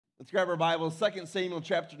Let's grab our Bibles, 2 Samuel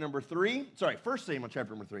chapter number 3. Sorry, 1 Samuel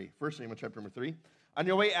chapter number 3. 1 Samuel chapter number 3. On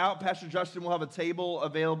your way out, Pastor Justin will have a table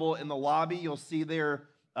available in the lobby. You'll see there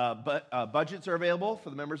budgets are available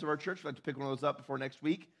for the members of our church. We'd like to pick one of those up before next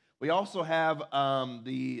week. We also have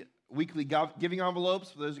the weekly giving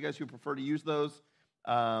envelopes for those of you guys who prefer to use those.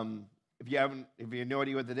 If you have no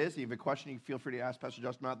idea what that is, if you have a question, you feel free to ask Pastor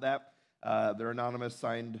Justin about that. They're anonymous,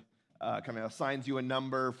 kind of assigns you a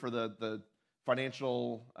number for the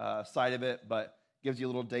financial side of it, but gives you a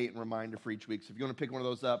little date and reminder for each week. So if you want to pick one of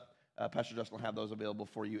those up, Pastor Justin will have those available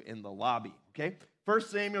for you in the lobby. Okay? 1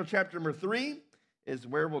 Samuel chapter number 3 is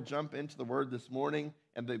where we'll jump into the word this morning.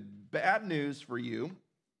 And the bad news for you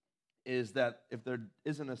is that if there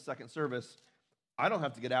isn't a second service, I don't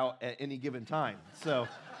have to get out at any given time. So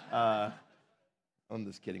I'm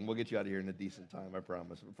just kidding. We'll get you out of here in a decent time, I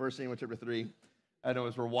promise. But 1 Samuel chapter 3, I know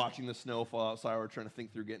as we're watching the snow fall outside, we're trying to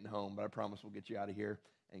think through getting home, but I promise we'll get you out of here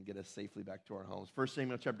and get us safely back to our homes. 1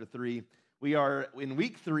 Samuel chapter 3. We are in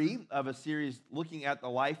week 3 of a series looking at the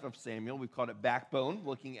life of Samuel. We've called it Backbone,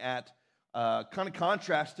 looking at kind of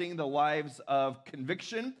contrasting the lives of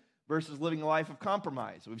conviction versus living a life of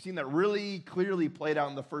compromise. We've seen that really clearly played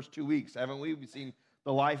out in the first 2 weeks, haven't we? We've seen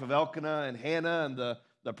the life of Elkanah and Hannah and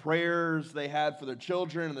the prayers they had for their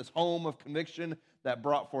children and this home of conviction that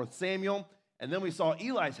brought forth Samuel. And then we saw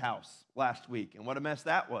Eli's house last week, and what a mess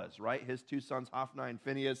that was, right? His 2 sons, Hophni and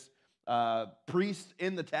Phinehas, priests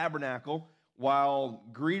in the tabernacle, while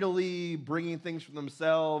greedily bringing things for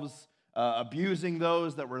themselves, abusing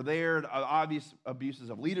those that were there, obvious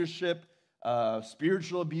abuses of leadership,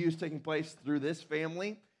 spiritual abuse taking place through this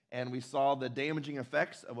family. And we saw the damaging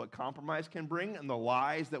effects of what compromise can bring and the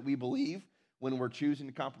lies that we believe when we're choosing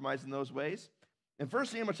to compromise in those ways. In 1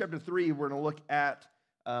 Samuel chapter 3, we're going to look at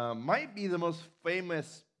might be the most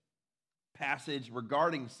famous passage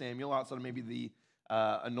regarding Samuel, outside of maybe the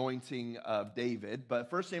anointing of David.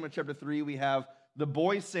 But 1 Samuel chapter 3, we have the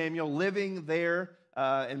boy Samuel living there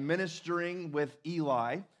and ministering with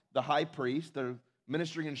Eli, the high priest. They're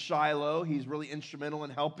ministering in Shiloh. He's really instrumental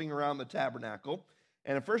in helping around the tabernacle.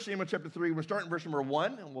 And in 1 Samuel chapter 3, we're starting verse number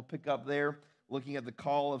 1, and we'll pick up there, looking at the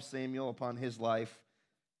call of Samuel upon his life.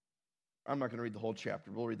 I'm not going to read the whole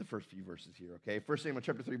chapter. We'll read the first few verses here, okay? 1 Samuel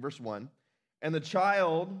chapter 3, verse 1. And the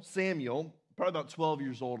child, Samuel, probably about 12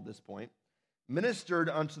 years old at this point, ministered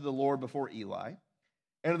unto the Lord before Eli.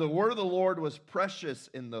 And the word of the Lord was precious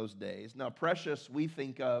in those days. Now, precious we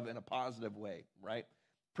think of in a positive way, right?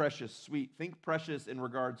 Precious, sweet. Think precious in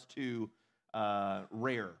regards to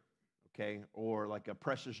rare, okay? Or like a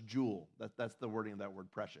precious jewel. That's the wording of that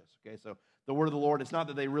word, precious, okay? So the word of the Lord, it's not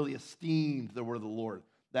that they really esteemed the word of the Lord.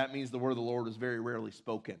 That means the word of the Lord was very rarely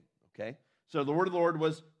spoken, okay? So the word of the Lord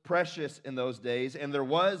was precious in those days, and there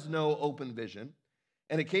was no open vision.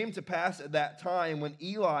 And it came to pass at that time when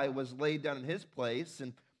Eli was laid down in his place,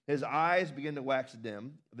 and his eyes began to wax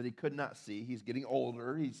dim, that he could not see. He's getting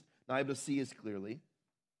older. He's not able to see as clearly.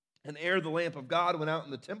 And ere the lamp of God went out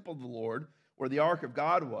in the temple of the Lord, where the ark of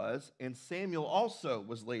God was, and Samuel also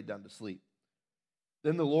was laid down to sleep.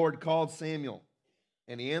 Then the Lord called Samuel,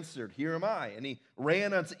 and he answered, Here am I. And he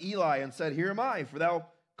ran unto Eli and said, Here am I, for thou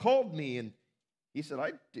called me. And he said,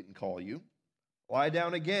 I didn't call you. Lie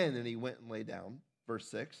down again. And he went and lay down. Verse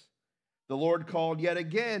 6. The Lord called yet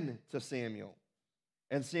again to Samuel.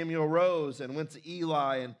 And Samuel arose and went to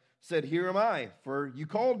Eli and said, Here am I, for you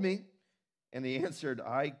called me. And he answered,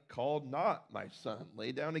 I called not, my son.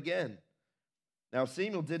 Lay down again. Now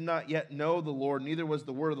Samuel did not yet know the Lord, neither was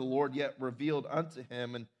the word of the Lord yet revealed unto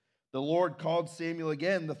him. And the Lord called Samuel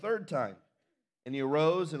again the third time. And he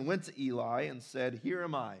arose and went to Eli and said, Here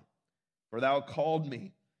am I, for thou called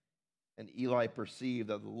me. And Eli perceived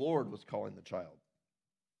that the Lord was calling the child.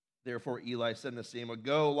 Therefore Eli said unto Samuel,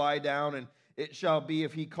 Go, lie down, and it shall be,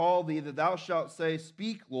 if he call thee, that thou shalt say,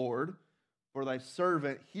 Speak, Lord, for thy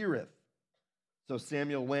servant heareth. So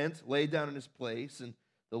Samuel went, lay down in his place, and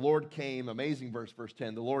the Lord came, amazing verse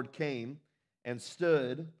 10, the Lord came and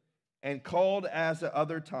stood and called as at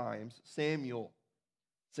other times, Samuel,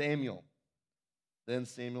 Samuel. Then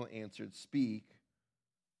Samuel answered, Speak,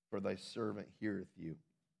 for thy servant heareth you.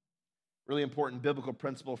 Really important biblical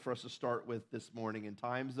principle for us to start with this morning. In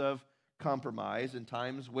times of compromise, in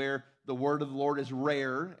times where the word of the Lord is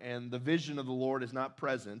rare and the vision of the Lord is not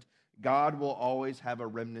present, God will always have a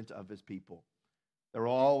remnant of his people. There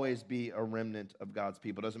will always be a remnant of God's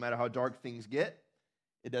people. It doesn't matter how dark things get.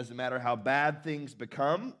 It doesn't matter how bad things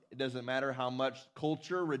become. It doesn't matter how much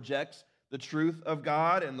culture rejects the truth of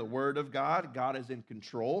God and the word of God. God is in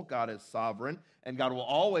control. God is sovereign. And God will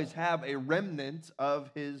always have a remnant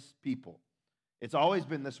of his people. It's always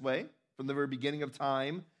been this way from the very beginning of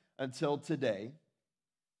time until today.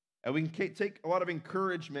 And we can take a lot of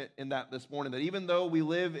encouragement in that this morning, that even though we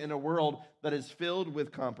live in a world that is filled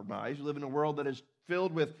with compromise, we live in a world that is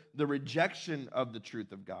filled with the rejection of the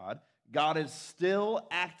truth of God, God is still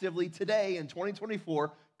actively today in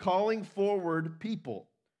 2024 calling forward people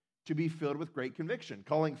to be filled with great conviction,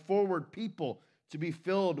 calling forward people to be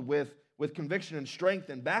filled with conviction and strength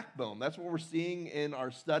and backbone. That's what we're seeing in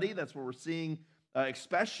our study. That's what we're seeing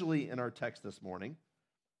especially in our text this morning.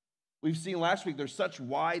 We've seen last week there's such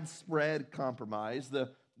widespread compromise.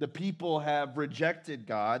 The people have rejected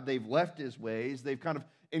God. They've left his ways. They've kind of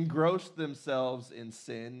engrossed themselves in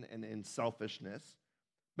sin and in selfishness.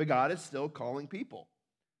 But God is still calling people.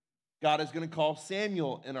 God is going to call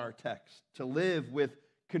Samuel in our text to live with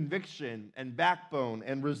conviction and backbone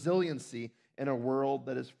and resiliency in a world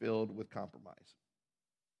that is filled with compromise.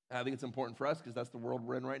 I think it's important for us because that's the world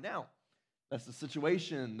we're in right now. That's the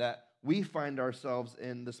situation that we find ourselves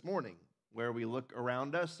in this morning, where we look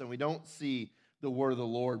around us and we don't see the word of the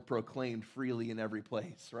Lord proclaimed freely in every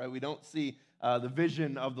place, right? We don't see the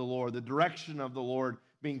vision of the Lord, the direction of the Lord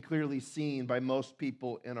being clearly seen by most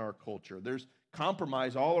people in our culture. There's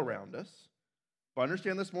compromise all around us. But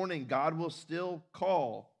understand this morning, God will still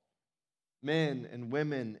call men and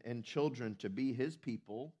women and children to be his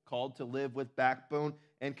people, called to live with backbone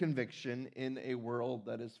and conviction in a world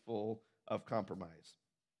that is full of compromise.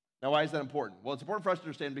 Now, why is that important? Well, it's important for us to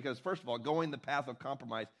understand because, first of all, going the path of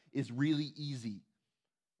compromise is really easy,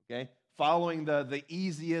 okay? Following the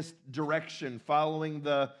easiest direction, following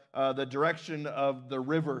the direction of the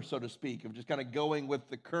river, so to speak, of just kind of going with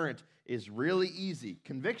the current is really easy.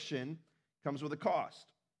 Conviction comes with a cost.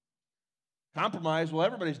 Compromise, well,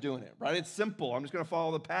 everybody's doing it, right? It's simple. I'm just going to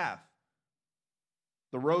follow the path.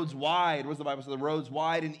 The road's wide. What does the Bible say? The road's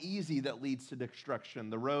wide and easy that leads to destruction.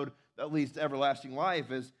 The road that leads to everlasting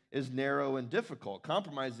life is narrow and difficult.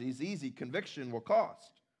 Compromise is easy. Conviction will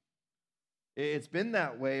cost. It's been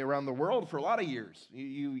that way around the world for a lot of years.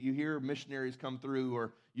 You hear missionaries come through,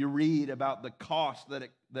 or you read about the cost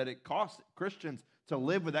that it costs Christians to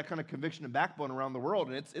live with that kind of conviction and backbone around the world.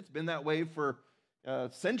 And it's been that way for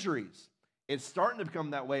centuries. It's starting to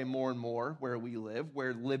become that way more and more where we live,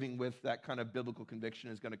 where living with that kind of biblical conviction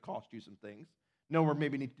is going to cost you some things. Nowhere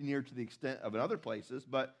maybe near to the extent of in other places,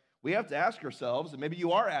 but we have to ask ourselves, and maybe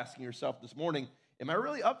you are asking yourself this morning, am I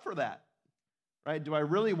really up for that? Right? Do I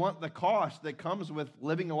really want the cost that comes with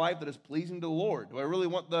living a life that is pleasing to the Lord? Do I really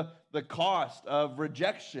want the cost of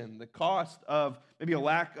rejection, the cost of maybe a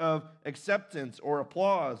lack of acceptance or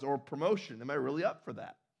applause or promotion? Am I really up for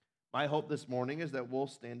that? My hope this morning is that we'll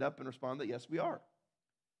stand up and respond that yes, we are.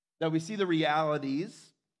 That we see the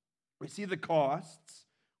realities, we see the costs,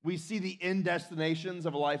 we see the end destinations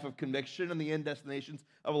of a life of conviction and the end destinations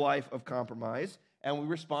of a life of compromise, and we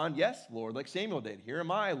respond, yes, Lord, like Samuel did. Here am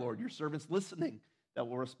I, Lord, your servant's listening. That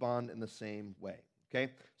will respond in the same way,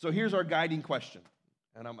 okay? So here's our guiding question,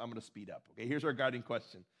 and I'm going to speed up, okay? Here's our guiding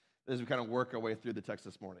question as we kind of work our way through the text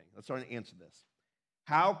this morning. Let's try to answer this.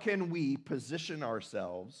 How can we position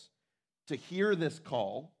ourselves to hear this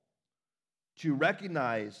call, to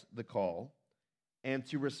recognize the call, and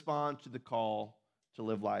to respond to the call to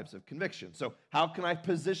live lives of conviction? So how can I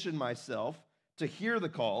position myself to hear the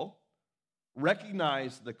call,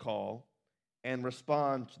 recognize the call, and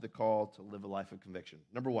respond to the call to live a life of conviction?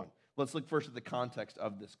 Number one, let's look first at the context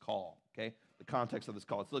of this call, okay? The context of this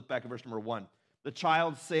call. Let's look back at verse number 1. The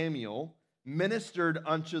child Samuel ministered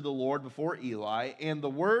unto the Lord before Eli, and the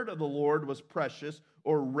word of the Lord was precious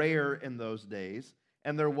or rare in those days,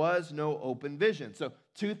 and there was no open vision. So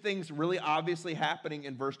two things really obviously happening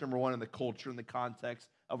in verse number 1 in the culture and the context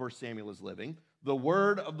of where Samuel is living. The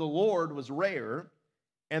word of the Lord was rare,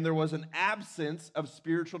 and there was an absence of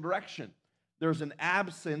spiritual direction. There's an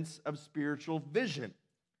absence of spiritual vision.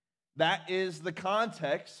 That is the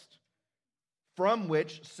context from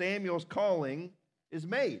which Samuel's calling is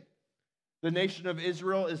made. The nation of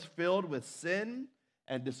Israel is filled with sin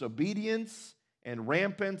and disobedience and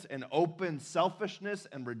rampant and open selfishness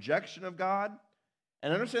and rejection of God.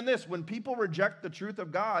 And understand this, when people reject the truth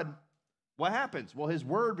of God, what happens? Well, his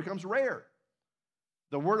word becomes rare.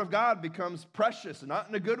 The word of God becomes precious, not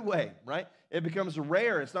in a good way, right? It becomes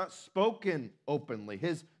rare. It's not spoken openly.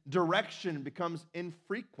 His direction becomes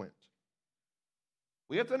infrequent.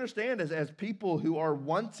 We have to understand as people who are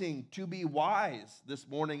wanting to be wise this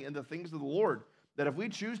morning in the things of the Lord, that if we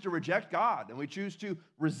choose to reject God and we choose to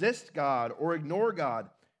resist God or ignore God,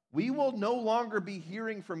 we will no longer be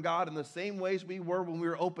hearing from God in the same ways we were when we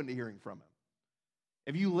were open to hearing from him.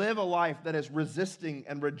 If you live a life that is resisting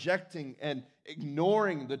and rejecting and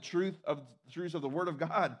ignoring the truths of the word of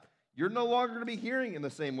God, you're no longer going to be hearing in the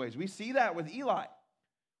same ways. We see that with Eli.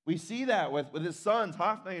 We see that with his sons,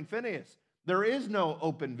 Hophni and Phinehas. There is no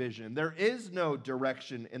open vision. There is no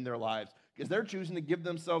direction in their lives because they're choosing to give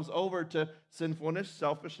themselves over to sinfulness,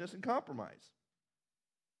 selfishness, and compromise.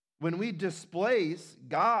 When we displace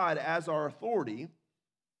God as our authority,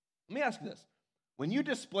 let me ask you this. When you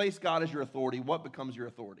displace God as your authority, what becomes your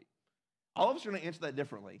authority? All of us are going to answer that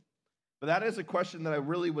differently, but that is a question that I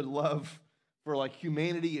really would love for like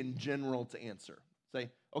humanity in general to answer. Say,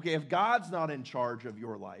 okay, if God's not in charge of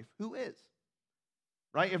your life, who is?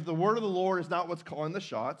 Right? If the word of the Lord is not what's calling the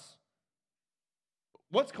shots,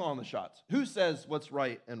 what's calling the shots? Who says what's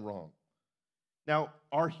right and wrong? Now,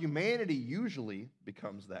 our humanity usually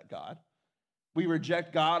becomes that God. We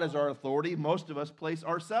reject God as our authority. Most of us place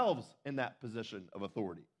ourselves in that position of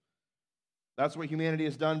authority. That's what humanity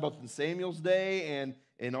has done both in Samuel's day and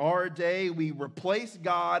in our day. We replace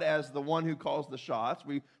God as the one who calls the shots.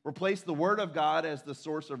 We replace the word of God as the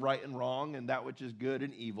source of right and wrong and that which is good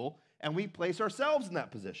and evil. And we place ourselves in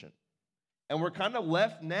that position. And we're kind of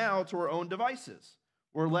left now to our own devices.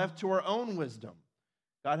 We're left to our own wisdom.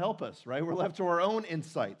 God help us, right? We're left to our own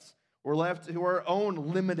insights. We're left to our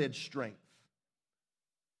own limited strength.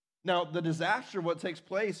 Now, the disaster, what takes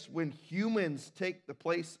place when humans take the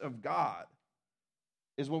place of God,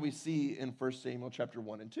 is what we see in 1 Samuel chapter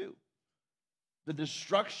 1 and 2. The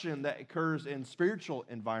destruction that occurs in spiritual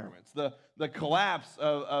environments, the collapse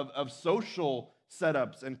of social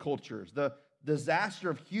setups and cultures, the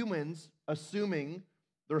disaster of humans assuming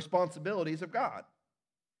the responsibilities of God.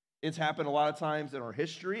 It's happened a lot of times in our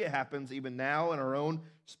history. It happens even now in our own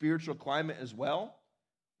spiritual climate as well.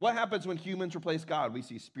 What happens when humans replace God? We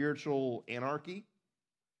see spiritual anarchy.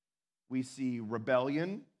 We see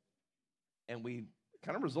rebellion. And we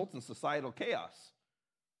kind of results in societal chaos,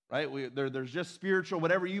 right? There's just spiritual,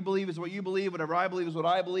 whatever you believe is what you believe, whatever I believe is what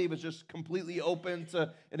I believe. It's just completely open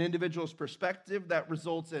to an individual's perspective that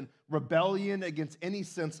results in rebellion against any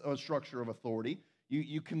sense of structure of authority.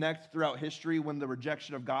 You connect throughout history when the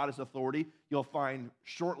rejection of God as authority, you'll find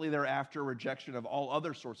shortly thereafter rejection of all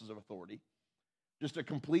other sources of authority. Just a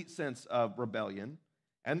complete sense of rebellion,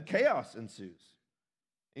 and chaos ensues.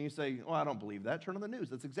 And you say, well, I don't believe that. Turn on the news.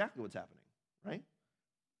 That's exactly what's happening, right?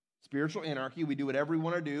 Spiritual anarchy, we do whatever we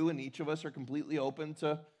want to do, and each of us are completely open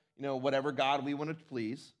to, whatever God we want to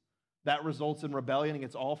please. That results in rebellion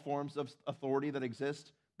against all forms of authority that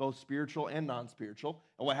exist, both spiritual and non-spiritual.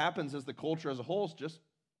 And what happens is the culture as a whole just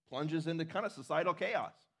plunges into kind of societal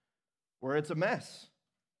chaos, where it's a mess.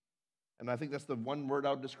 And I think that's the one word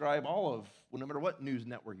I would describe all of, no matter what news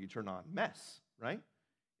network you turn on, mess, right?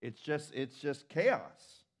 It's just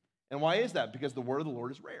chaos. And why is that? Because the word of the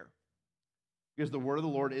Lord is rare. Because the word of the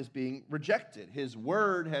Lord is being rejected. His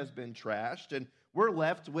word has been trashed, and we're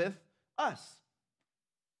left with us.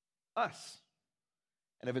 Us.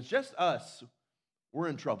 And if it's just us, we're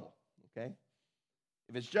in trouble, okay?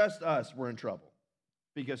 If it's just us, we're in trouble.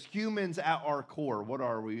 Because humans at our core, what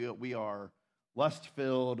are we? We are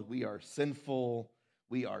lust-filled, we are sinful,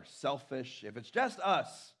 we are selfish. If it's just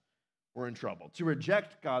us, we're in trouble. To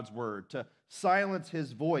reject God's word, to silence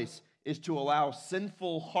his voice, is to allow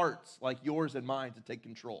sinful hearts like yours and mine to take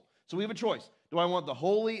control. So we have a choice. Do I want the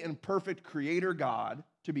holy and perfect creator God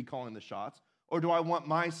to be calling the shots, or do I want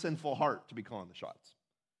my sinful heart to be calling the shots?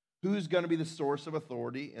 Who's going to be the source of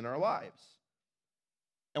authority in our lives?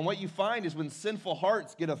 And what you find is when sinful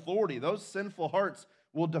hearts get authority, those sinful hearts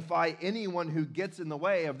will defy anyone who gets in the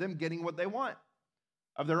way of them getting what they want,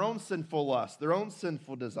 of their own sinful lust, their own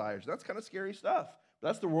sinful desires. That's kind of scary stuff. But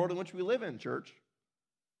that's the world in which we live in, church.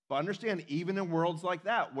 But understand, even in worlds like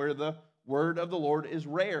that, where the word of the Lord is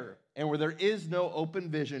rare and where there is no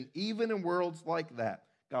open vision, even in worlds like that,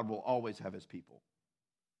 God will always have his people.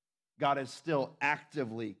 God is still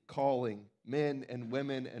actively calling men and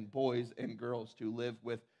women and boys and girls to live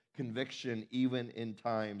with conviction, even in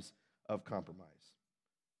times of compromise.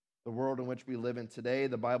 The world in which we live in today,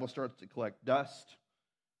 the Bible starts to collect dust.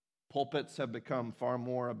 Pulpits have become far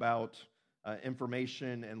more about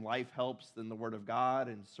information and life helps than the Word of God,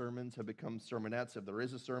 and sermons have become sermonettes if there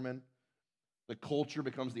is a sermon. The culture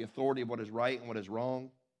becomes the authority of what is right and what is wrong.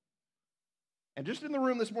 And just in the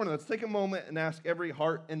room this morning, let's take a moment and ask every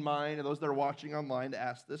heart and mind of those that are watching online to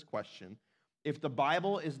ask this question. If the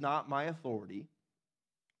Bible is not my authority,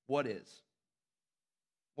 what is?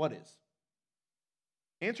 What is?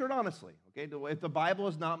 Answer it honestly, okay? If the Bible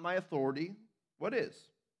is not my authority, what is?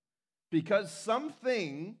 Because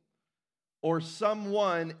something or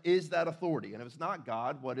someone is that authority. And if it's not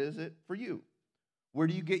God, what is it for you? Where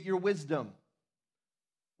do you get your wisdom?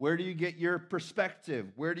 Where do you get your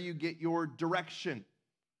perspective? Where do you get your direction?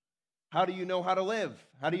 How do you know how to live?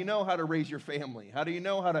 How do you know how to raise your family? How do you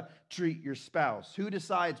know how to treat your spouse? Who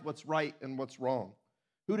decides what's right and what's wrong?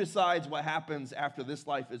 Who decides what happens after this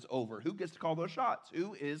life is over? Who gets to call those shots?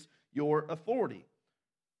 Who is your authority?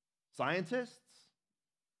 Scientists?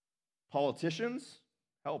 Politicians?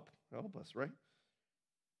 Help us, right?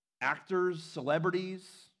 Actors, celebrities?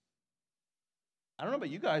 I don't know about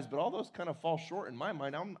you guys, but all those kind of fall short in my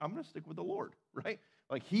mind. I'm going to stick with the Lord, right?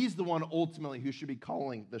 Like he's the one ultimately who should be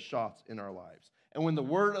calling the shots in our lives. And when the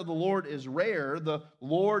word of the Lord is rare, the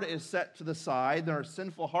Lord is set to the side, and our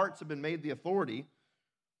sinful hearts have been made the authority.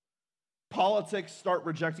 Politics start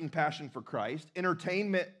rejecting passion for Christ.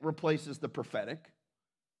 Entertainment replaces the prophetic.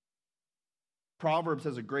 Proverbs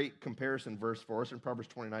has a great comparison verse for us in Proverbs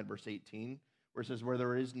 29, verse 18, where it says, where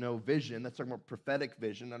there is no vision, that's talking about prophetic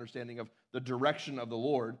vision, understanding of the direction of the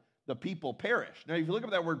Lord, the people perish. Now, if you look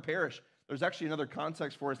up that word perish, there's actually another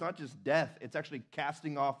context for it. It's not just death, it's actually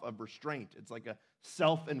casting off of restraint. It's like a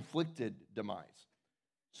self-inflicted demise.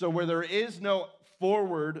 So where there is no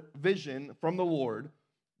forward vision from the Lord,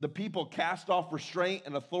 the people cast off restraint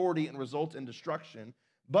and authority and result in destruction.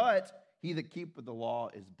 But he that keepeth the law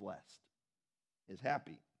is blessed, is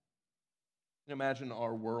happy. Imagine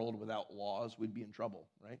our world without laws, we'd be in trouble,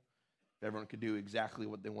 right? If everyone could do exactly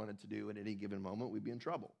what they wanted to do at any given moment, we'd be in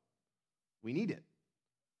trouble. We need it.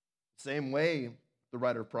 Same way, the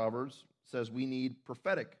writer of Proverbs says we need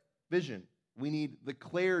prophetic vision. We need the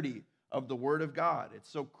clarity of the Word of God. It's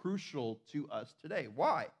so crucial to us today.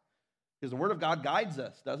 Why? Because the Word of God guides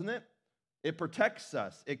us, doesn't it? It protects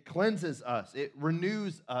us. It cleanses us. It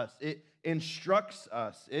renews us. It instructs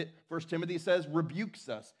us. It, 1 Timothy says, rebukes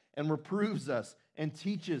us and reproves us and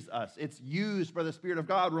teaches us. It's used by the Spirit of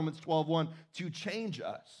God, Romans 12:1, to change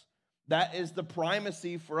us. That is the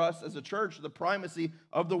primacy for us as a church, the primacy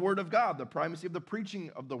of the Word of God, the primacy of the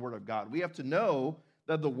preaching of the Word of God. We have to know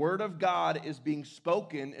that the Word of God is being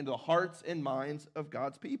spoken into the hearts and minds of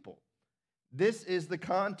God's people. This is the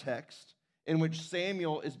context in which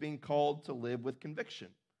Samuel is being called to live with conviction.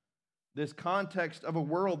 This context of a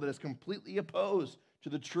world that is completely opposed to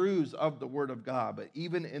the truths of the Word of God. But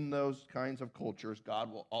even in those kinds of cultures,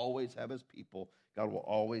 God will always have his people. God will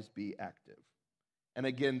always be active. And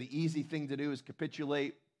again, the easy thing to do is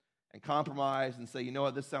capitulate and compromise and say, you know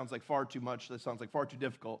what, this sounds like far too much. This sounds like far too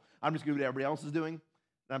difficult. I'm just going to do what everybody else is doing.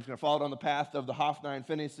 And I'm just going to follow it on the path of the Hophni and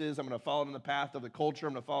Phinehas. I'm going to follow it on the path of the culture.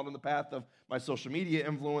 I'm going to follow it on the path of my social media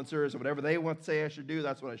influencers. And whatever they want to say I should do,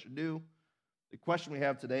 that's what I should do. The question we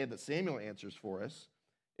have today that Samuel answers for us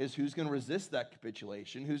is who's going to resist that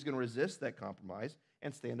capitulation, who's going to resist that compromise,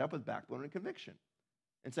 and stand up with backbone and conviction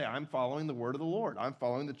and say, I'm following the word of the Lord. I'm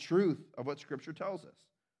following the truth of what Scripture tells us.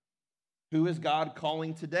 Who is God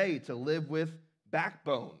calling today to live with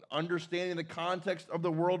backbone, understanding the context of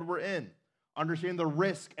the world we're in, understanding the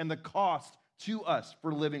risk and the cost to us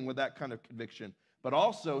for living with that kind of conviction, but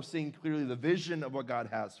also seeing clearly the vision of what God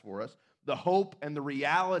has for us, the hope and the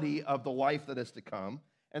reality of the life that is to come,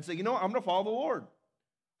 and say, you know what, I'm going to follow the Lord.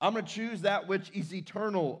 I'm going to choose that which is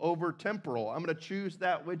eternal over temporal. I'm going to choose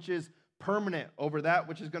that which is permanent over that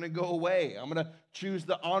which is going to go away. I'm going to choose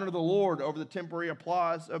the honor of the Lord over the temporary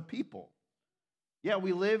applause of people. Yeah,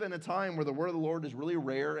 we live in a time where the word of the Lord is really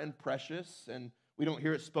rare and precious, and we don't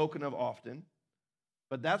hear it spoken of often.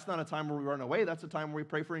 But that's not a time where we run away. That's a time where we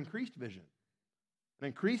pray for increased vision and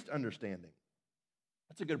increased understanding.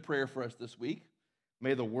 That's a good prayer for us this week.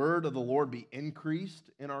 May the word of the Lord be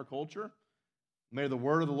increased in our culture. May the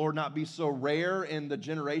word of the Lord not be so rare in the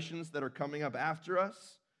generations that are coming up after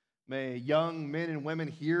us. May young men and women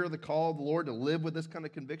hear the call of the Lord to live with this kind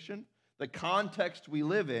of conviction. The context we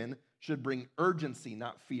live in should bring urgency,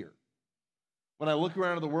 not fear. When I look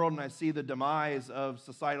around at the world and I see the demise of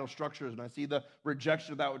societal structures and I see the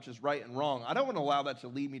rejection of that which is right and wrong, I don't want to allow that to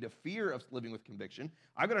lead me to fear of living with conviction.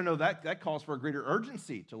 I've got to know that calls for a greater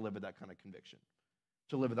urgency to live with that kind of conviction,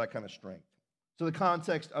 to live with that kind of strength. So the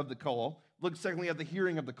context of the call. Look secondly at the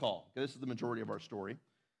hearing of the call. Okay, this is the majority of our story.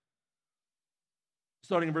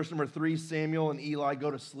 Starting in verse number 3, Samuel and Eli go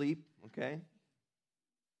to sleep, okay?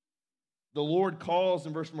 The Lord calls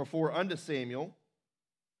in verse number 4 unto Samuel.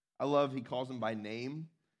 I love he calls him by name,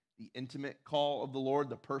 the intimate call of the Lord,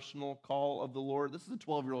 the personal call of the Lord. This is a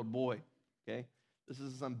 12-year-old boy, okay? This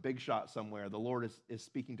is some big shot somewhere. The Lord is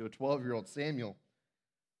speaking to a 12-year-old Samuel.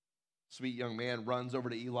 Sweet young man runs over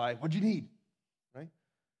to Eli. What'd you need? Right?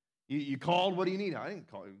 You called, what do you need? I didn't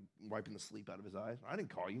call you, wiping the sleep out of his eyes. I didn't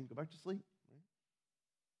call you. Go back to sleep. Right?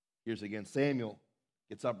 Here's again Samuel.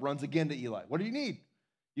 Gets up, runs again to Eli. What do you need?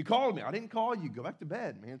 You called me. I didn't call you. Go back to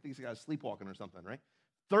bed. Man thinks the guy's sleepwalking or something, right?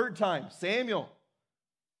 Third time, Samuel.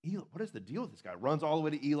 Eli, what is the deal with this guy? Runs all the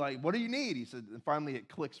way to Eli. What do you need? He said, and finally it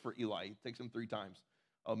clicks for Eli. He takes him 3 times.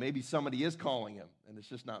 Oh, maybe somebody is calling him, and it's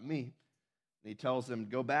just not me. And he tells him,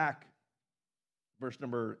 go back. Verse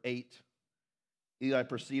number 8. Eli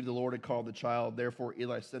perceived the Lord had called the child. Therefore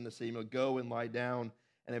Eli said to Samuel, go and lie down.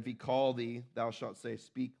 And if he call thee, thou shalt say,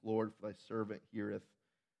 speak, Lord, for thy servant heareth.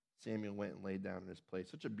 Samuel went and laid down in his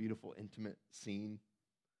place. Such a beautiful, intimate scene.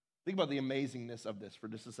 Think about the amazingness of this for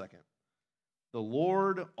just a second. The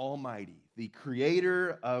Lord Almighty, the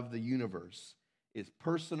creator of the universe, is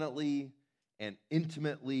personally and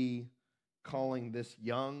intimately calling this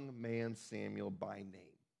young man Samuel by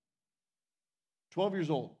name. 12 years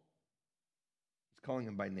old. He's calling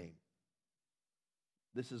him by name.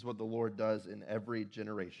 This is what the Lord does in every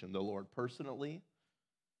generation. The Lord personally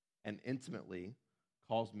and intimately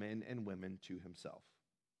calls men and women to himself.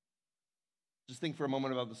 Just think for a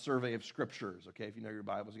moment about the survey of scriptures, okay? If you know your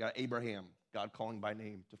Bibles, you got Abraham, God calling by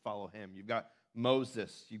name to follow him. You've got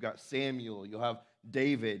Moses, you've got Samuel, you'll have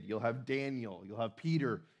David, you'll have Daniel, you'll have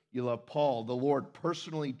Peter, you'll have Paul. The Lord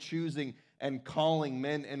personally choosing and calling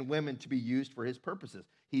men and women to be used for his purposes.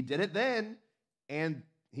 He did it then, and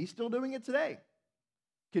he's still doing it today.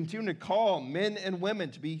 Continue to call men and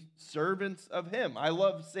women to be servants of him. I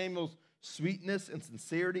love Samuel's sweetness and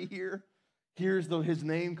sincerity here. Hears his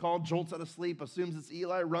name called, jolts out of sleep, assumes it's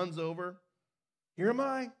Eli, runs over. Here am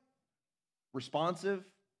I. Responsive.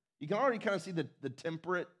 You can already kind of see the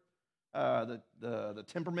temperament of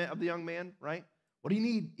the young man, right? What do you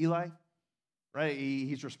need, Eli? Right?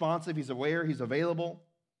 He's responsive, he's aware, he's available.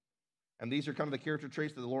 And these are kind of the character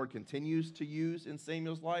traits that the Lord continues to use in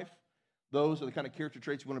Samuel's life. Those are the kind of character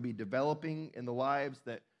traits we want to be developing in the lives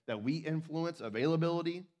that we influence.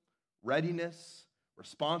 Availability, readiness,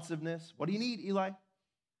 responsiveness. What do you need, Eli?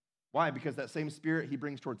 Why? Because that same spirit he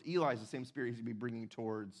brings towards Eli is the same spirit he's going to be bringing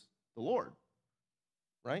towards the Lord,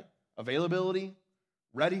 right? Availability,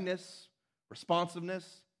 readiness,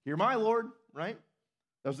 responsiveness. Hear my Lord, right?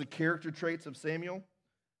 Those are the character traits of Samuel.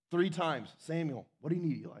 3 times, Samuel, what do you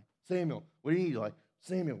need, Eli? Samuel, what do you need, Eli?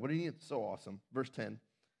 Samuel, what do you need? So awesome. Verse 10.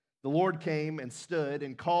 The Lord came and stood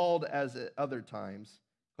and called as at other times,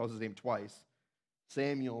 calls his name twice,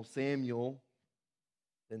 Samuel, Samuel.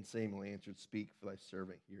 Then Samuel answered, speak, for thy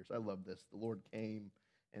servant hears. I love this. The Lord came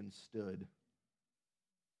and stood.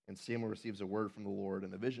 And Samuel receives a word from the Lord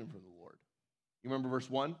and a vision from the Lord. You remember verse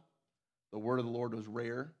 1? The word of the Lord was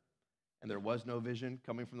rare, and there was no vision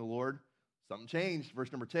coming from the Lord. Something changed.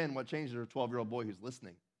 Verse number 10, what changed? There's a 12-year-old boy who's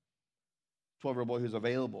listening. 12-year-old boy who's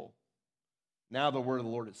available. Now the word of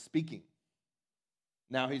the Lord is speaking.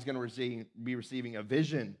 Now he's going to be receiving a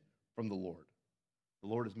vision from the Lord. The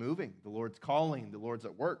Lord is moving. The Lord's calling. The Lord's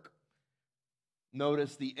at work.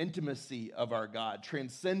 Notice the intimacy of our God,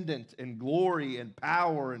 transcendent in glory and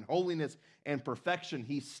power and holiness and perfection.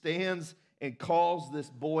 He stands and calls this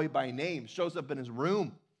boy by name, shows up in his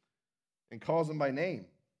room and calls him by name.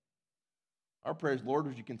 Our prayer is, Lord,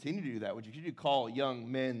 would you continue to do that? Would you continue to call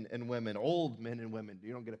young men and women, old men and women?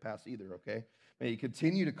 You don't get a pass either, okay? May he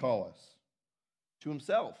continue to call us to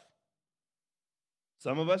himself.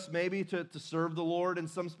 Some of us maybe to serve the Lord in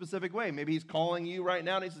some specific way. Maybe he's calling you right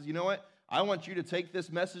now and he says, you know what? I want you to take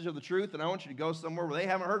this message of the truth and I want you to go somewhere where they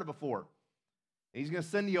haven't heard it before. He's going to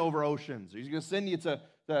send you over oceans. He's going to send you to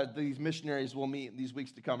these missionaries we'll meet in these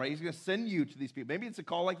weeks to come, right? He's going to send you to these people. Maybe it's a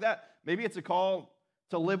call like that. Maybe it's a call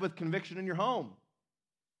to live with conviction in your home.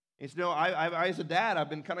 It's, you know, I as a dad, I've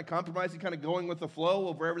been kind of compromising, kind of going with the flow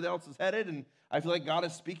of where everything else is headed, and I feel like God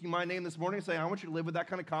is speaking my name this morning and saying, I want you to live with that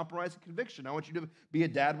kind of compromise and conviction. I want you to be a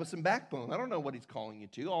dad with some backbone. I don't know what he's calling you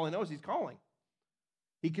to. All I know is he's calling.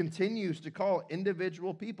 He continues to call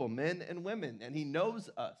individual people, men and women, and he knows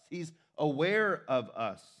us. He's aware of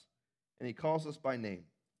us, and he calls us by name.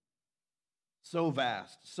 So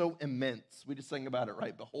vast, so immense. We just sang about it,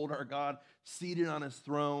 right? Behold our God seated on his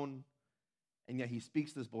throne, and yet he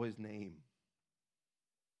speaks this boy's name.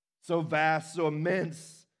 So vast, so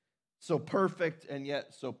immense, so perfect, and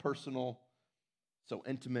yet so personal, so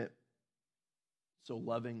intimate, so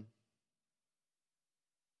loving.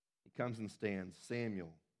 He comes and stands.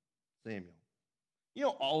 Samuel, Samuel. You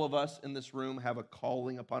know, all of us in this room have a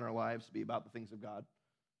calling upon our lives to be about the things of God.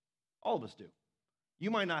 All of us do. You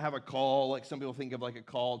might not have a call, like some people think of like a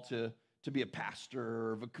call to be a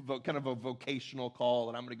pastor, or kind of a vocational call,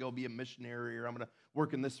 and I'm going to go be a missionary, or I'm going to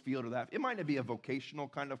work in this field or that. It might not be a vocational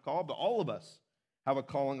kind of call, but all of us have a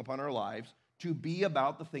calling upon our lives to be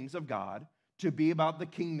about the things of God, to be about the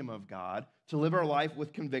kingdom of God, to live our life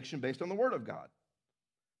with conviction based on the word of God.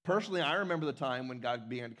 Personally, I remember the time when God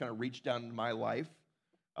began to kind of reach down into my life.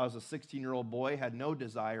 I was a 16-year-old boy, had no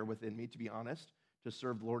desire within me, to be honest, to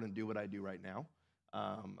serve the Lord and do what I do right now.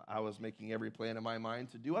 I was making every plan in my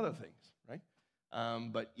mind to do other things, right?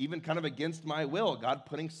 But even kind of against my will, God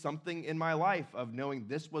putting something in my life of knowing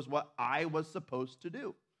this was what I was supposed to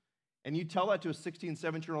do. And you tell that to a 16,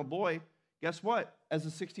 17-year-old boy, guess what? As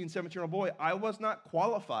a 16, 17-year-old boy, I was not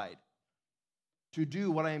qualified to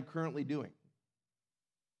do what I am currently doing.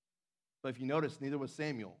 But if you notice, neither was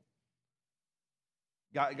Samuel.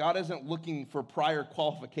 God isn't looking for prior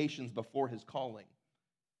qualifications before his calling.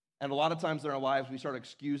 And a lot of times in our lives, we start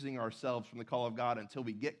excusing ourselves from the call of God until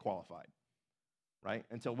we get qualified, right?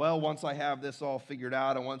 Until, well, once I have this all figured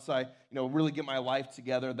out and once I, really get my life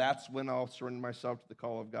together, that's when I'll surrender myself to the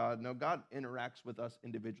call of God. No, God interacts with us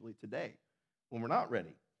individually today when we're not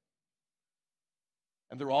ready.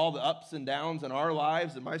 And through all the ups and downs in our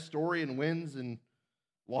lives and my story and wins and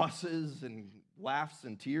losses and laughs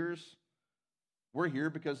and tears, we're here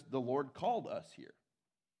because the Lord called us here.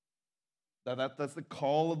 That's the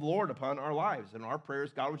call of the Lord upon our lives. And our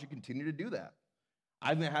prayers, God, would you continue to do that?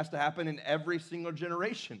 I think it has to happen in every single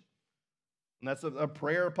generation. And that's a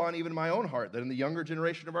prayer upon even my own heart, that in the younger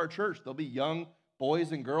generation of our church, there'll be young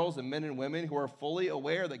boys and girls and men and women who are fully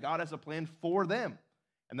aware that God has a plan for them.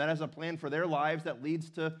 And that has a plan for their lives that leads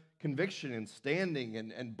to conviction and standing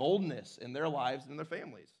and boldness in their lives and in their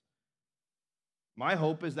families. My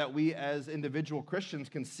hope is that we as individual Christians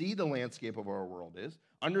can see the landscape of our world is,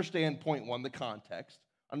 understand, point one, the context,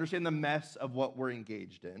 understand the mess of what we're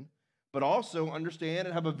engaged in, but also understand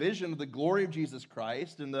and have a vision of the glory of Jesus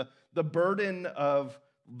Christ and the burden of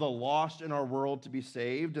the lost in our world to be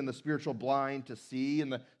saved and the spiritual blind to see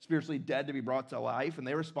and the spiritually dead to be brought to life, and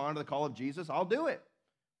they respond to the call of Jesus, I'll do it,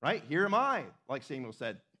 right? Here am I, like Samuel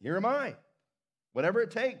said, here am I, whatever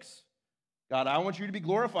it takes. God, I want you to be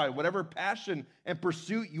glorified, whatever passion and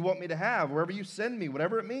pursuit you want me to have, wherever you send me,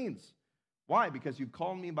 whatever it means. Why? Because you've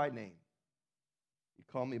called me by name. You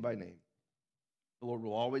call me by name. The Lord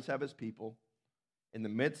will always have his people. In the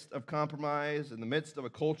midst of compromise, in the midst of a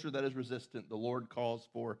culture that is resistant, the Lord calls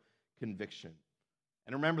for conviction.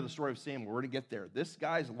 And remember the story of Samuel. We're going to get there. This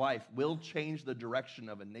guy's life will change the direction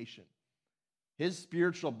of a nation. His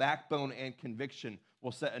spiritual backbone and conviction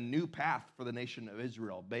will set a new path for the nation of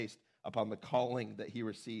Israel based upon the calling that he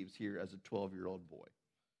receives here as a 12-year-old boy.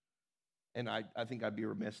 And I think I'd be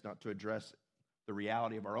remiss not to address the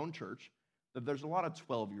reality of our own church, that there's a lot of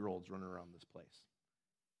 12-year-olds running around this place.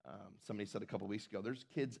 Somebody said a couple weeks ago, there's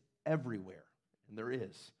kids everywhere, and there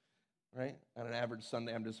is, right? On an average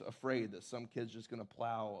Sunday, I'm just afraid that some kid's just going to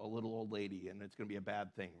plow a little old lady, and it's going to be a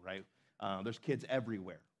bad thing, right? There's kids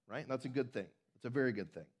everywhere, right? And that's a good thing. It's a very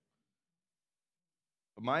good thing.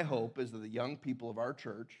 But my hope is that the young people of our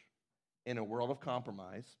church, in a world of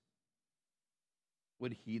compromise,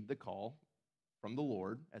 would heed the call from the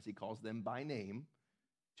Lord, as he calls them by name,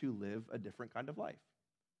 to live a different kind of life,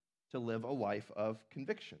 to live a life of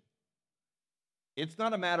conviction. It's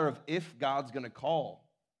not a matter of if God's going to call.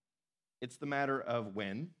 It's the matter of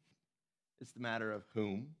when. It's the matter of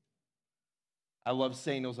whom. I love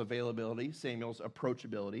Samuel's availability, Samuel's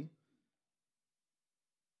approachability.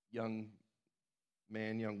 Young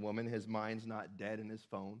man, young woman, his mind's not dead in his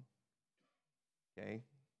phone. Okay?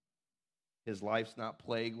 His life's not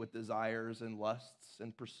plagued with desires and lusts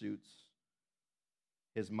and pursuits.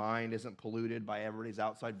 His mind isn't polluted by everybody's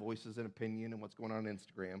outside voices and opinion and what's going on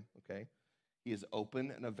Instagram, okay? He is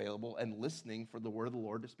open and available and listening for the word of the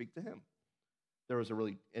Lord to speak to him. There was a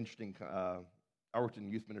really interesting, I worked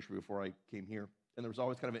in youth ministry before I came here, and there was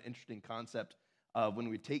always kind of an interesting concept of when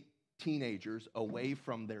we take teenagers away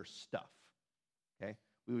from their stuff, okay?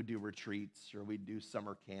 We would do retreats or we'd do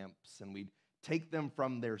summer camps, and we'd take them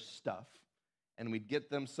from their stuff, and we'd get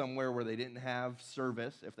them somewhere where they didn't have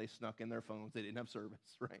service. If they snuck in their phones, they didn't have service,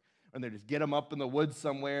 right? And they'd just get them up in the woods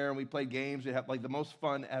somewhere, and we played games. We'd have like the most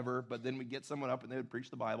fun ever, but then we'd get someone up, and they would preach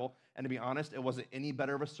the Bible. And to be honest, it wasn't any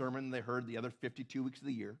better of a sermon than they heard the other 52 weeks of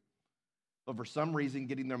the year. But for some reason,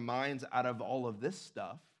 getting their minds out of all of this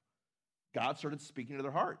stuff, God started speaking to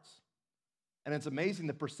their hearts. And it's amazing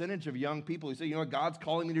the percentage of young people who say, you know what, God's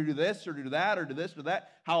calling me to do this or to do that or do this or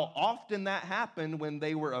that, how often that happened when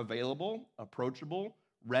they were available, approachable,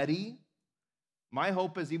 ready. My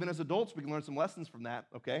hope is even as adults, we can learn some lessons from that,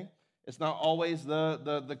 okay? It's not always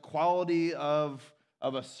the quality of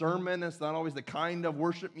a sermon. It's not always the kind of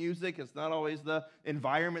worship music. It's not always the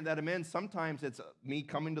environment that I'm in. Sometimes it's me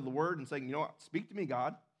coming to the Word and saying, you know what, speak to me,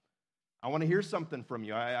 God. I want to hear something from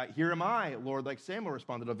you. Here am I, Lord, like Samuel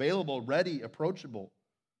responded, available, ready, approachable.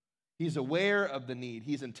 He's aware of the need.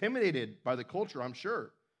 He's intimidated by the culture, I'm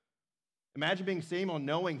sure. Imagine being Samuel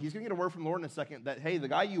knowing he's going to get a word from the Lord in a second that, hey, the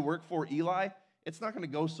guy you work for, Eli, it's not going to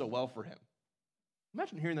go so well for him.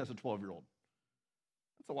 Imagine hearing that as a 12-year-old.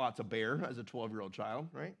 That's a lot to bear as a 12-year-old child,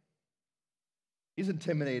 right? He's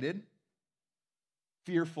intimidated,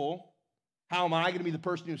 fearful. How am I going to be the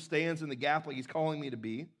person who stands in the gap like he's calling me to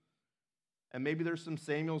be? And maybe there's some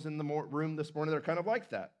Samuels in the room this morning that are kind of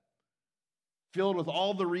like that, filled with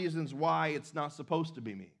all the reasons why it's not supposed to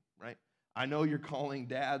be me, right? I know you're calling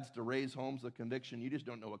dads to raise homes of conviction. You just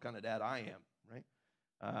don't know what kind of dad I am, right?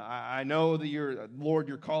 I know that Lord,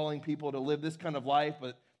 you're calling people to live this kind of life,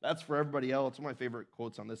 but that's for everybody else. One of my favorite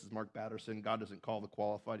quotes on this is Mark Batterson. God doesn't call the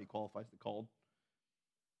qualified, he qualifies the called.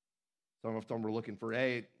 Some of them were looking for,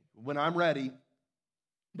 hey, when I'm ready,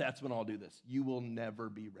 that's when I'll do this. You will never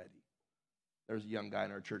be ready. There's a young guy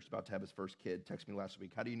in our church about to have his first kid. Texted me last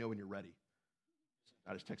week. How do you know when you're ready?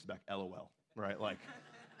 I just texted back, LOL, right? Like,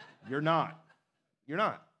 you're not. You're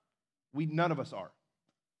not. None of us are.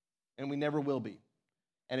 And we never will be.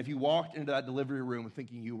 And if you walked into that delivery room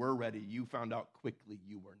thinking you were ready, you found out quickly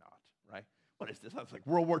you were not, right? What is this? That's like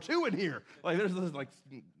World War II in here. Like, this is like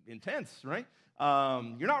intense, right?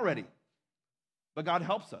 You're not ready. But God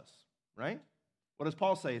helps us, right? What does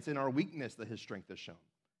Paul say? It's in our weakness that his strength is shown.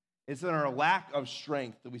 It's in our lack of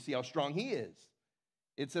strength that we see how strong he is.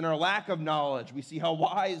 It's in our lack of knowledge we see how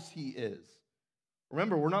wise he is.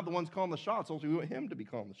 Remember, we're not the ones calling the shots. Ultimately, we want him to be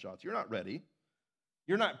calling the shots. You're not ready.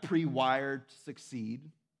 You're not pre-wired to succeed.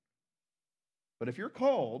 But if you're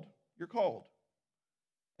called, you're called.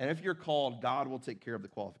 And if you're called, God will take care of the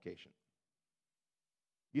qualification.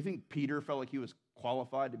 You think Peter felt like he was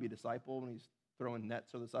qualified to be a disciple when he's throwing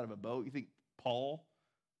nets on the side of a boat? You think Paul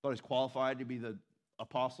thought he was qualified to be the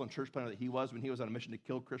apostle and church planter that he was when he was on a mission to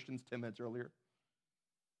kill Christians 10 minutes earlier?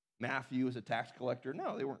 Matthew was a tax collector.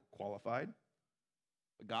 No, they weren't qualified.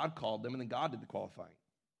 But God called them, and then God did the qualifying.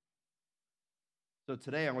 So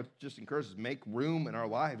today, I want to just encourage us, make room in our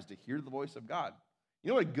lives to hear the voice of God. You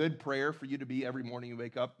know what a good prayer for you to be every morning you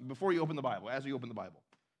wake up? Before you open the Bible, as you open the Bible,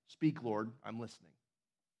 speak, Lord, I'm listening.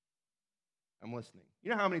 I'm listening.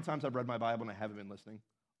 You know how many times I've read my Bible and I haven't been listening?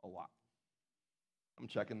 A lot. I'm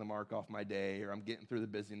checking the mark off my day, or I'm getting through the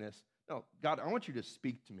busyness. No, God, I want you to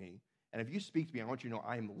speak to me. And if you speak to me, I want you to know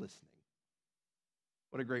I am listening.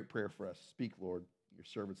 What a great prayer for us. Speak, Lord, your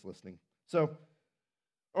servant's listening. So,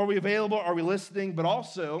 are we available? Are we listening? But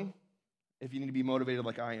also, if you need to be motivated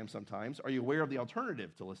like I am sometimes, are you aware of the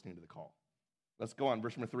alternative to listening to the call? Let's go on,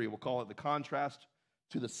 verse number 3. We'll call it the contrast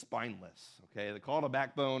to the spineless, okay? The call to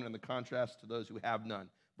backbone and the contrast to those who have none.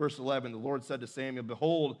 Verse 11, the Lord said to Samuel,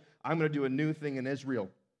 behold, I'm going to do a new thing in Israel,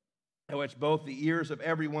 at which both the ears of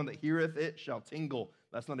everyone that heareth it shall tingle.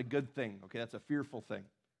 That's not a good thing, okay? That's a fearful thing.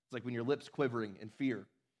 It's like when your lips quivering in fear.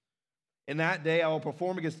 In that day I will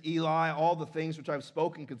perform against Eli all the things which I have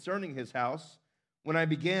spoken concerning his house. When I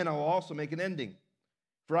begin, I will also make an ending.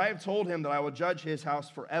 For I have told him that I will judge his house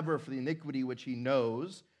forever for the iniquity which he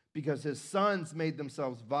knows, because his sons made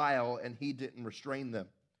themselves vile, and he didn't restrain them.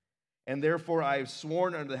 And therefore I have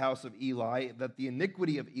sworn unto the house of Eli that the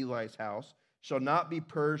iniquity of Eli's house shall not be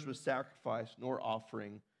purged with sacrifice nor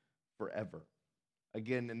offering forever.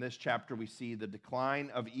 Again, in this chapter, we see the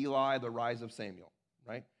decline of Eli, the rise of Samuel,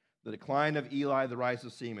 right? The decline of Eli, the rise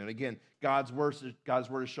of Samuel. And again, God's word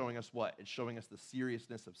is showing us what? It's showing us the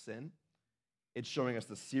seriousness of sin. It's showing us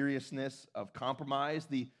the seriousness of compromise,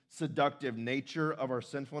 the seductive nature of our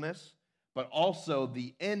sinfulness, but also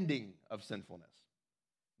the ending of sinfulness.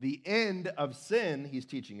 The end of sin, he's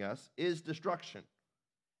teaching us, is destruction.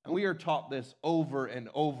 And we are taught this over and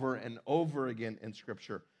over and over again in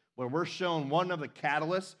Scripture, where we're shown one of the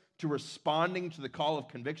catalysts to responding to the call of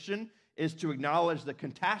conviction is to acknowledge the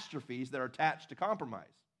catastrophes that are attached to compromise.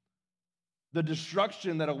 The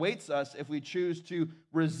destruction that awaits us if we choose to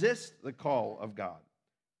resist the call of God.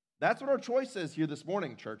 That's what our choice is here this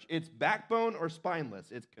morning, church. It's backbone or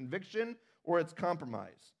spineless. It's conviction or it's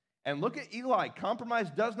compromise. And look at Eli.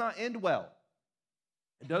 Compromise does not end well.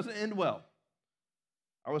 It doesn't end well.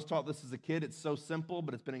 I was taught this as a kid. It's so simple,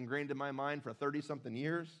 but it's been ingrained in my mind for 30-something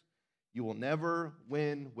years. You will never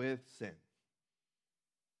win with sin.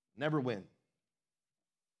 Never win.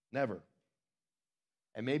 Never.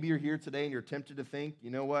 And maybe you're here today and you're tempted to think,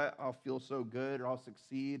 you know what, I'll feel so good or I'll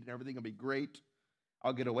succeed and everything will be great.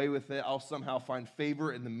 I'll get away with it. I'll somehow find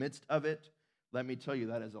favor in the midst of it. Let me tell you,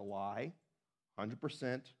 that is a lie.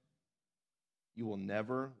 100%. You will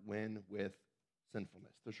never win with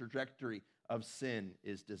sinfulness. The trajectory of sin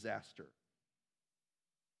is disaster.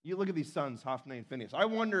 You look at these sons, Hophni and Phinehas. I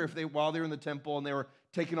wonder if while they were in the temple and they were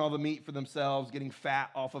taking all the meat for themselves, getting fat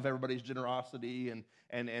off of everybody's generosity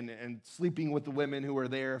and sleeping with the women who were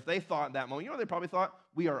there, if they thought in that moment, you know what they probably thought?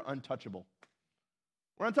 We are untouchable.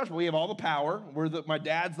 We're untouchable. We have all the power. My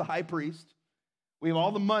dad's the high priest. We have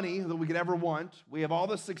all the money that we could ever want. We have all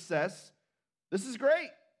the success. This is great.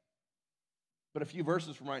 But a few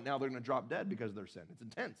verses from right now, they're going to drop dead because of their sin. It's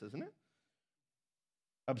intense, isn't it?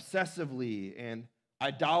 Obsessively and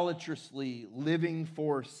idolatrously living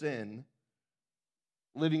for sin,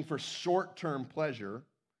 living for short-term pleasure,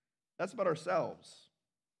 that's about ourselves.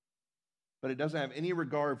 But it doesn't have any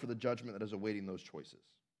regard for the judgment that is awaiting those choices.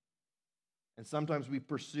 And sometimes we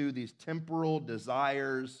pursue these temporal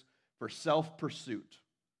desires for self-pursuit,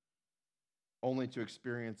 only to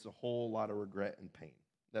experience a whole lot of regret and pain.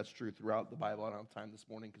 That's true throughout the Bible. I don't have time this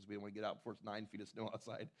morning because we don't want to get out before it's 9 feet of snow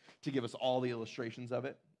outside to give us all the illustrations of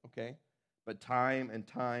it, okay? But time and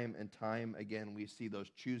time and time again, we see those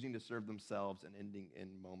choosing to serve themselves and ending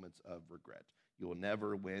in moments of regret. You will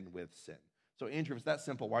never win with sin. So, Andrew, if it's that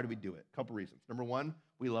simple, why do we do it? A couple reasons. Number one,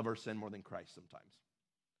 we love our sin more than Christ sometimes.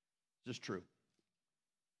 It's just true.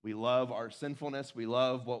 We love our sinfulness. We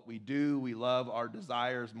love what we do. We love our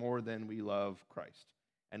desires more than we love Christ.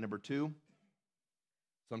 And number two,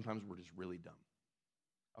 sometimes we're just really dumb.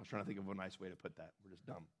 I was trying to think of a nice way to put that. We're just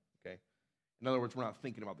dumb, okay? In other words, we're not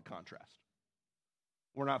thinking about the contrast.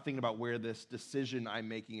 We're not thinking about where this decision I'm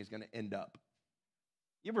making is going to end up.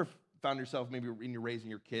 You ever found yourself, maybe when you're raising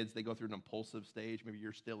your kids, they go through an impulsive stage. Maybe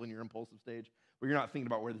you're still in your impulsive stage, where you're not thinking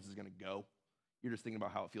about where this is going to go. You're just thinking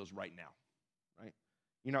about how it feels right now, right?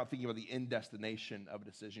 You're not thinking about the end destination of a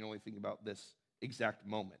decision. You're only thinking about this exact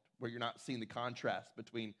moment, where you're not seeing the contrast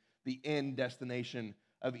between the end destination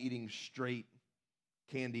of eating straight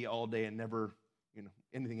candy all day and never,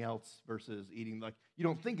 anything else versus eating, like, you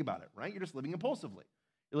don't think about it, right? You're just living impulsively.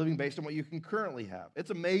 You're living based on what you can currently have. It's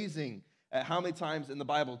amazing at how many times in the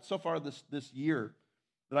Bible, so far this year,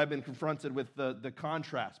 that I've been confronted with the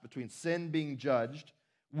contrast between sin being judged,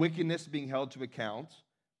 wickedness being held to account,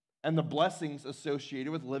 and the blessings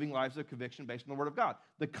associated with living lives of conviction based on the Word of God.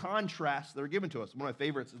 The contrasts that are given to us. One of my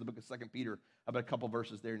favorites is the book of 2 Peter. I've got a couple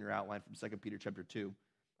verses there in your outline from 2 Peter chapter 2.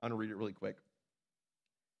 I'm going to read it really quick.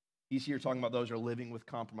 He's here talking about those who are living with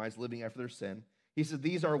compromise, living after their sin. He says,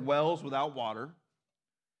 these are wells without water,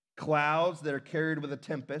 clouds that are carried with a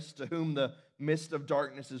tempest, to whom the mist of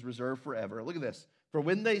darkness is reserved forever. Look at this. For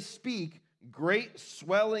when they speak great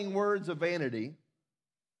swelling words of vanity,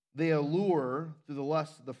 they allure through the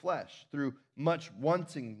lust of the flesh, through much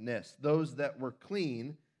wantingness. Those that were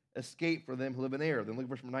clean escape for them who live in error. Then look at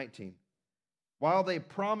verse 19. While they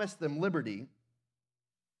promise them liberty,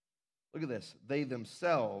 look at this, they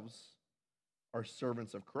themselves are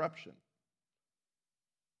servants of corruption.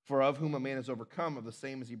 For of whom a man is overcome, of the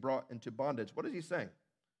same is he brought into bondage. What is he saying?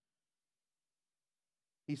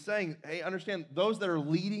 He's saying, hey, understand, those that are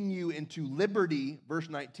leading you into liberty, verse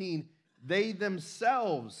 19, they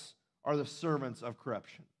themselves are the servants of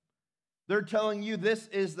corruption. They're telling you this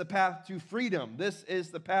is the path to freedom. This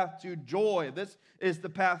is the path to joy. This is the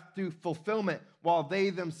path to fulfillment, while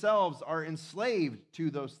they themselves are enslaved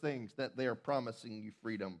to those things that they are promising you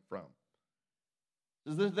freedom from.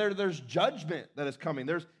 There's judgment that is coming.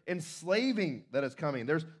 There's enslaving that is coming.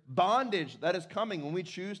 There's bondage that is coming when we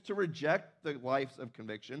choose to reject the lives of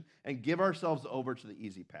conviction and give ourselves over to the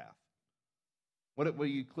easy path. What will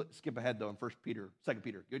you skip ahead, though, in 2 Peter,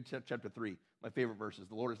 go to chapter 3, my favorite verses.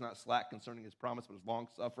 The Lord is not slack concerning his promise, but is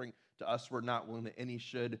long-suffering to us. We're not willing that any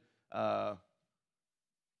should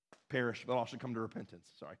perish, but all should come to repentance.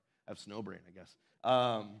 Sorry, I have snow brain, I guess.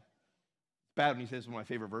 It's bad when he says one of my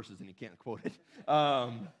favorite verses and he can't quote it.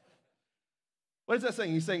 What is that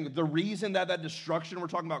saying? He's saying the reason that destruction we're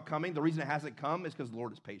talking about coming, the reason it hasn't come is because the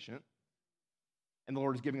Lord is patient. And the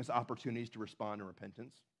Lord is giving us opportunities to respond in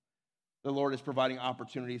repentance. The Lord is providing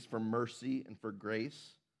opportunities for mercy and for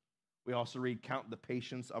grace. We also read, count the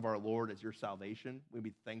patience of our Lord as your salvation. We'd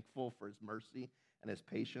be thankful for his mercy and his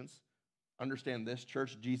patience. Understand this,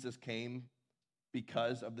 church, Jesus came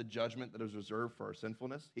because of the judgment that is reserved for our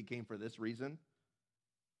sinfulness. He came for this reason,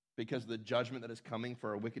 because of the judgment that is coming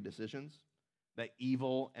for our wicked decisions, that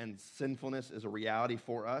evil and sinfulness is a reality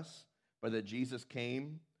for us, but that Jesus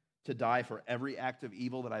came to die for every act of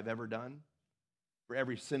evil that I've ever done, for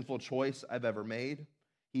every sinful choice I've ever made.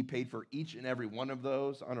 He paid for each and every one of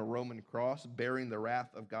those on a Roman cross, bearing the wrath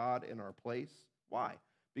of God in our place. Why?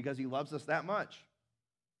 Because he loves us that much.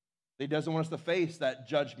 He doesn't want us to face that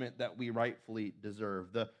judgment that we rightfully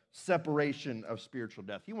deserve, the separation of spiritual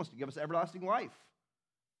death. He wants to give us everlasting life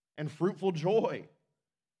and fruitful joy.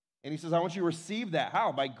 And he says, I want you to receive that.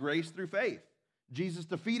 How? By grace through faith. Jesus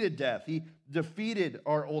defeated death. He defeated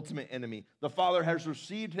our ultimate enemy. The Father has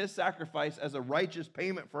received his sacrifice as a righteous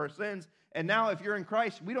payment for our sins. And now if you're in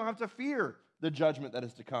Christ, we don't have to fear the judgment that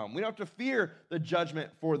is to come. We don't have to fear the judgment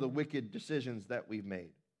for the wicked decisions that we've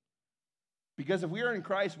made. Because if we are in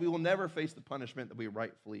Christ, we will never face the punishment that we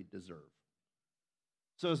rightfully deserve.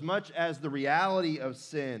 So as much as the reality of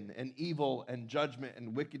sin and evil and judgment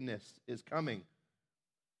and wickedness is coming,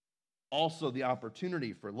 also the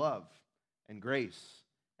opportunity for love and grace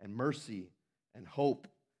and mercy and hope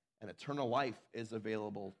and eternal life is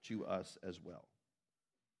available to us as well.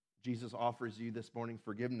 Jesus offers you this morning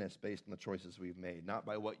forgiveness based on the choices we've made, not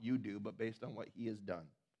by what you do, but based on what he has done.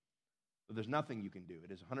 So there's nothing you can do.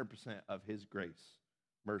 It is 100% of his grace,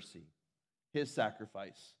 mercy, his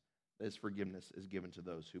sacrifice, that his forgiveness is given to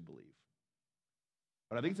those who believe.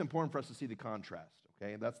 But I think it's important for us to see the contrast,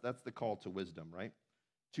 okay? That's the call to wisdom, right?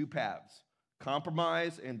 Two paths,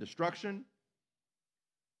 compromise and destruction,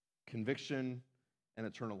 conviction and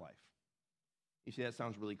eternal life. You see, that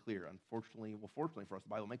sounds really clear. Fortunately for us, the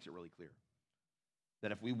Bible makes it really clear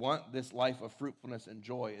that if we want this life of fruitfulness and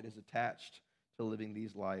joy, it is attached to living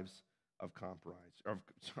these lives of contrast.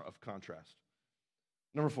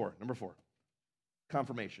 Number four,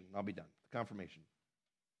 confirmation. I'll be done. Confirmation.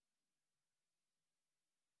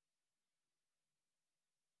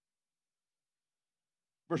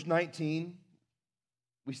 Verse 19,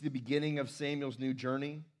 we see the beginning of Samuel's new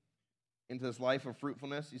journey into this life of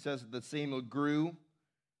fruitfulness. He says that Samuel grew,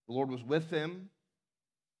 the Lord was with him,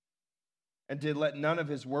 and did let none of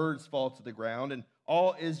his words fall to the ground. And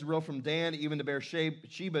all Israel from Dan even to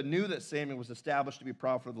Beersheba knew that Samuel was established to be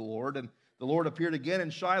prophet of the Lord. And the Lord appeared again in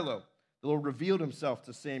Shiloh. The Lord revealed himself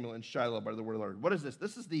to Samuel in Shiloh by the word of the Lord. What is this?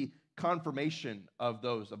 This is the confirmation of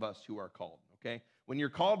those of us who are called, okay? When you're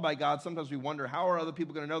called by God, sometimes we wonder, how are other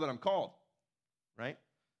people going to know that I'm called, right?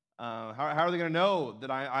 How are they going to know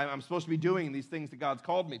that I'm supposed to be doing these things that God's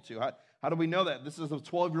called me to? How do we know that? This is a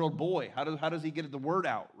 12-year-old boy. How does he get the word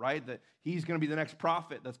out, right? That he's going to be the next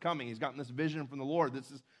prophet that's coming. He's gotten this vision from the Lord.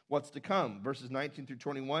 This is what's to come. Verses 19 through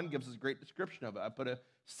 21 gives us a great description of it. I put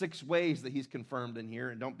 6 ways that he's confirmed in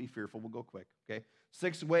here, and don't be fearful. We'll go quick, okay?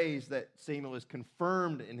 6 ways that Samuel is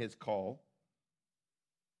confirmed in his call.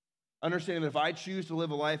 Understanding that if I choose to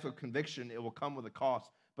live a life of conviction, it will come with a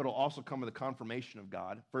cost, but it'll also come with a confirmation of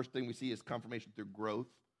God. First thing we see is confirmation through growth.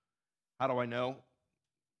 How do I know?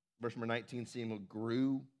 Verse number 19, Samuel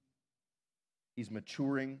grew. He's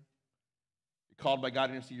maturing. You're called by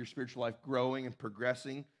God to see your spiritual life growing and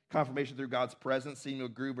progressing. Confirmation through God's presence. Samuel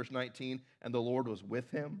grew, verse 19, and the Lord was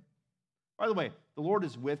with him. By the way, the Lord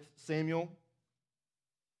is with Samuel.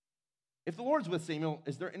 If the Lord's with Samuel,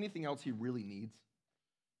 is there anything else he really needs?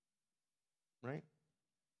 Right?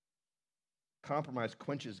 Compromise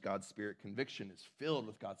quenches God's Spirit. Conviction is filled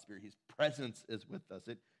with God's Spirit. His presence is with us.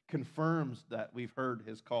 It confirms that we've heard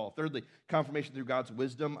his call. Thirdly, confirmation through God's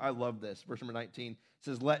wisdom. I love this. Verse number 19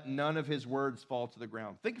 says, let none of his words fall to the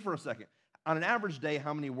ground. Think for a second. On an average day,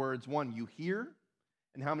 how many words, one, you hear,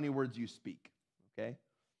 and how many words you speak, okay?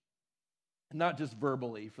 Not just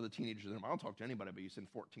verbally for the teenagers in the room. I don't talk to anybody, but you send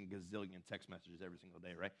 14 gazillion text messages every single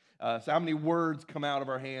day, right? So how many words come out of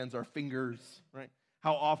our hands, our fingers, right?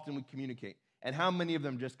 How often we communicate, and how many of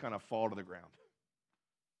them just kind of fall to the ground?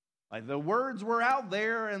 Like the words were out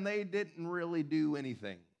there, and they didn't really do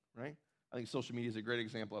anything, right? I think social media is a great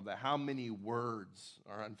example of that. How many words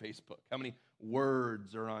are on Facebook? How many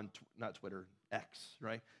words are on, not Twitter, X,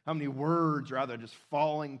 right? How many words are out there just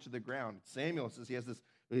falling to the ground? Samuel says he has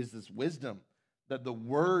this wisdom, that the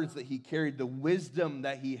words that he carried, the wisdom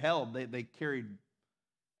that he held, they carried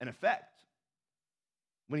an effect.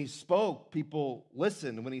 When he spoke, people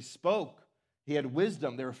listened. When he spoke, he had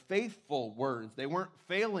wisdom. They were faithful words. They weren't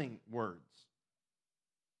failing words.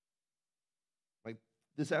 Like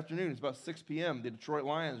this afternoon, it's about 6 p.m. The Detroit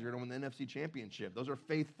Lions are going to win the NFC Championship. Those are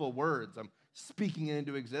faithful words. I'm speaking it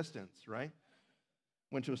into existence, right?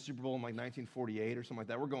 Went to a Super Bowl in like 1948 or something like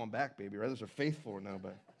that. We're going back, baby, right? Those are faithful now,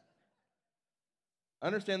 but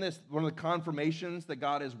understand this. One of the confirmations that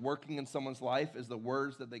God is working in someone's life is the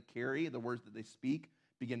words that they carry, the words that they speak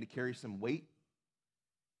begin to carry some weight.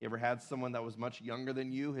 You ever had someone that was much younger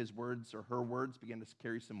than you, his words or her words began to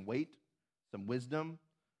carry some weight, some wisdom?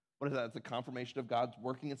 What is that? It's a confirmation of God's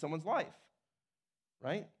working in someone's life,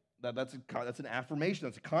 right? That's an affirmation.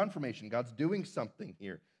 That's a confirmation. God's doing something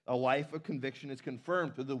here. A life of conviction is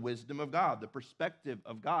confirmed through the wisdom of God, the perspective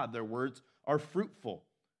of God. Their words are fruitful.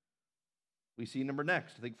 We see number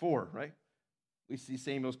next, I think 4, right? We see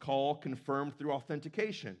Samuel's call confirmed through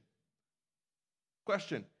authentication.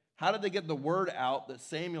 Question, how did they get the word out that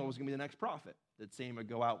Samuel was going to be the next prophet? Did Samuel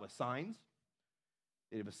go out with signs?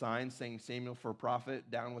 Did he have a sign saying Samuel for a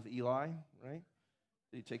prophet down with Eli, right?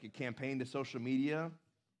 Did he take a campaign to social media,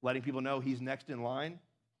 letting people know he's next in line?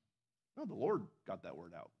 No, the Lord got that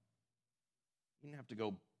word out. He didn't have to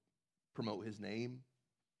go promote his name,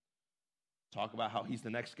 talk about how he's the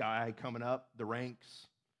next guy coming up the ranks,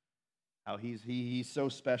 how he's so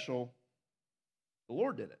special. The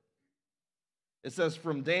Lord did it. It says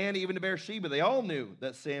from Dan even to Beersheba, they all knew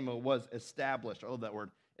that Samuel was established. I love that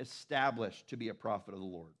word, established to be a prophet of the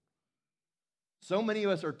Lord. So many of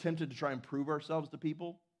us are tempted to try and prove ourselves to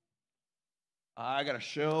people. I got to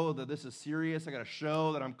show that this is serious. I got to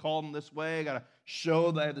show that I'm called in this way. I got to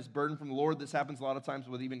show that I have this burden from the Lord. This happens a lot of times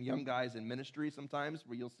with even young guys in ministry sometimes,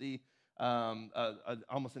 where you'll see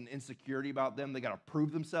almost an insecurity about them. They got to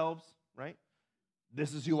prove themselves, right?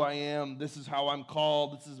 This is who I am. This is how I'm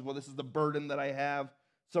called. This is the burden that I have.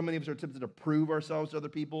 So many of us are tempted to prove ourselves to other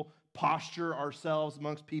people, posture ourselves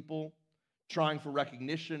amongst people, trying for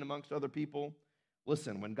recognition amongst other people.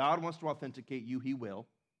 Listen, when God wants to authenticate you, He will.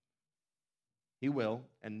 He will,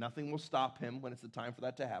 and nothing will stop Him when it's the time for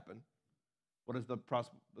that to happen. What is the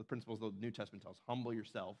principles the New Testament tells? Humble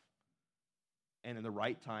yourself, and in the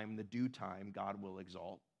right time, in the due time, God will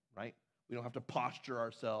exalt, right? We don't have to posture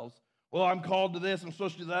ourselves. Well, I'm called to this. I'm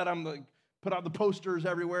supposed to do that. I'm going to put out the posters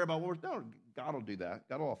everywhere about what we're... No, God will do that.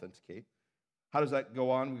 God will authenticate. How does that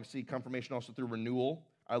go on? We see confirmation also through renewal.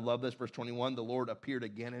 I love this, verse 21. The Lord appeared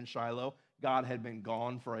again in Shiloh. God had been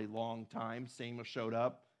gone for a long time. Samuel showed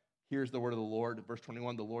up. Here's the word of the Lord. Verse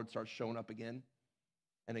 21, the Lord starts showing up again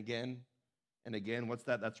and again and again. What's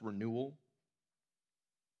that? That's renewal.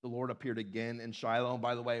 The Lord appeared again in Shiloh.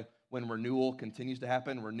 By the way, when renewal continues to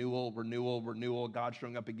happen, renewal, God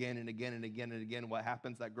showing up again and again and again and again, what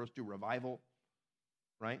happens? That grows to revival,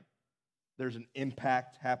 right? There's an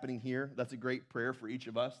impact happening here. That's a great prayer for each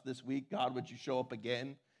of us this week. God, would you show up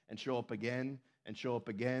again and show up again and show up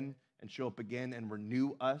again and show up again and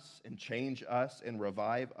renew us and change us and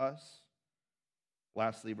revive us?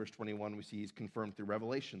 Lastly, verse 21, we see he's confirmed through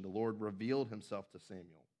revelation. The Lord revealed himself to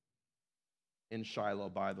Samuel in Shiloh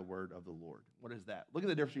by the word of the Lord. What is that? Look at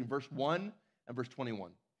the difference between verse 1 and verse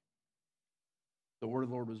 21. The word of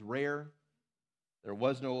the Lord was rare. There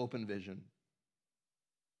was no open vision.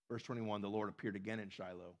 Verse 21, the Lord appeared again in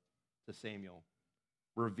Shiloh to Samuel,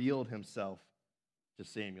 revealed himself to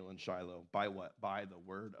Samuel in Shiloh by what? By the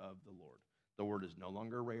word of the Lord. The word is no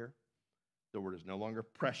longer rare. The word is no longer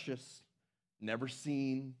precious, never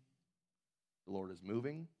seen. The Lord is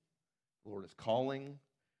moving. The Lord is calling.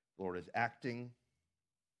 The Lord is acting.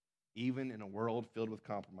 Even in a world filled with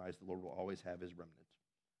compromise, the Lord will always have his remnant.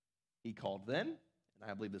 He called then,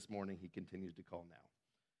 and I believe this morning he continues to call now.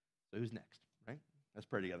 So who's next, right? Let's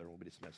pray together and we'll be dismissed.